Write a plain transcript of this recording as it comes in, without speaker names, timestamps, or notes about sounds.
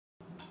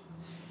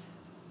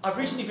I've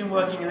recently been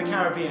working in the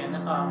Caribbean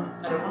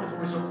at a wonderful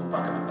resort called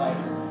Buckingham Bay,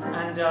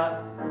 and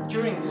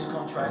during this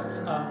contract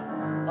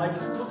I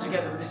was put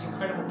together with this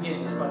incredible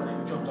pianist by the name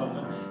of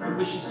Donovan, who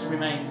wishes to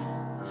remain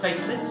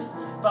faceless.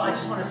 But I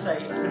just want to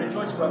say it's been a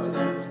joy to work with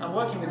him, and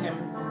working with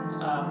him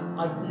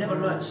I've never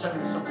learned so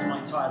many songs in my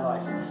entire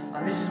life,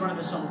 and this is one of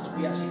the songs that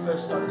we actually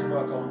first started to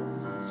work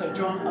on. So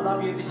John, I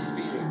love you, this is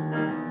for you.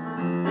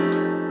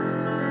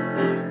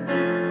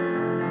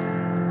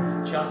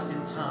 Just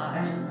in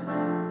time,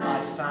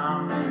 I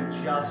found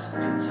you just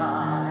in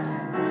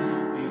time.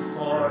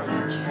 Before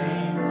you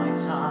came, my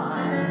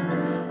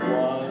time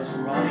was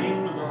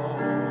running low.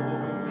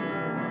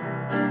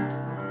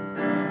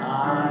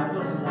 I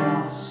was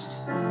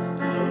lost,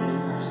 the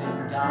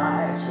losing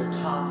dice were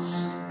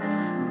tossed.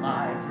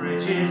 My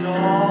bridges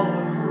all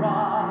were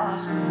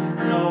crossed,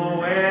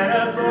 nowhere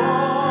to go.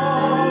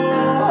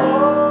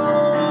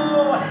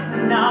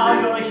 Now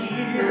you're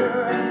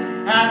here,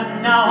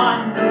 and now I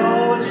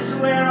know just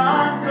where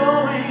I'm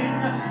going.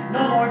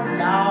 No more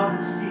doubt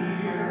and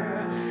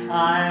fear,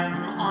 I'm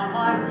on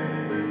my way.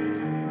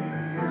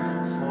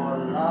 For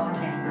love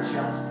came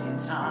just in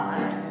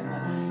time.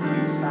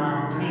 You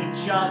found me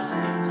just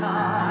in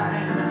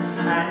time,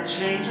 and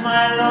changed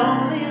my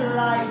lonely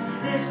life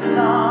this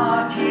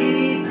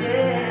lucky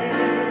day.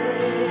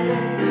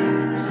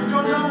 Mr.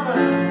 John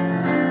Donovan.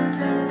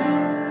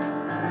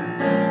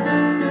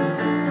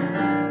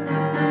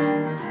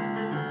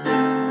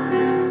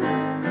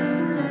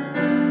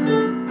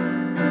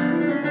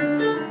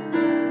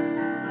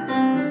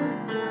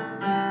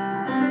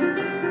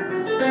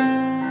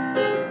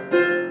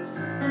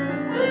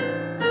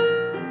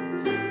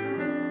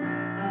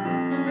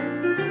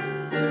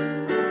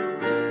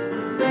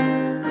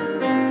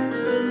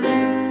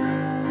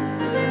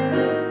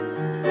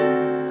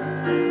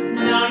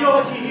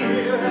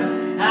 Here,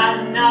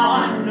 and now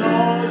I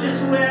know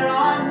just where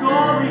I'm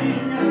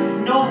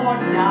going. No more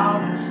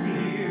doubt and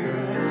fear,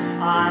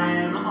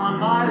 I'm on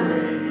my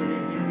way.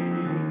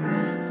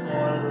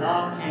 For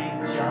love came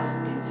just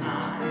in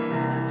time.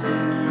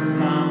 You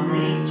found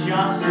me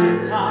just in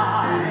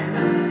time.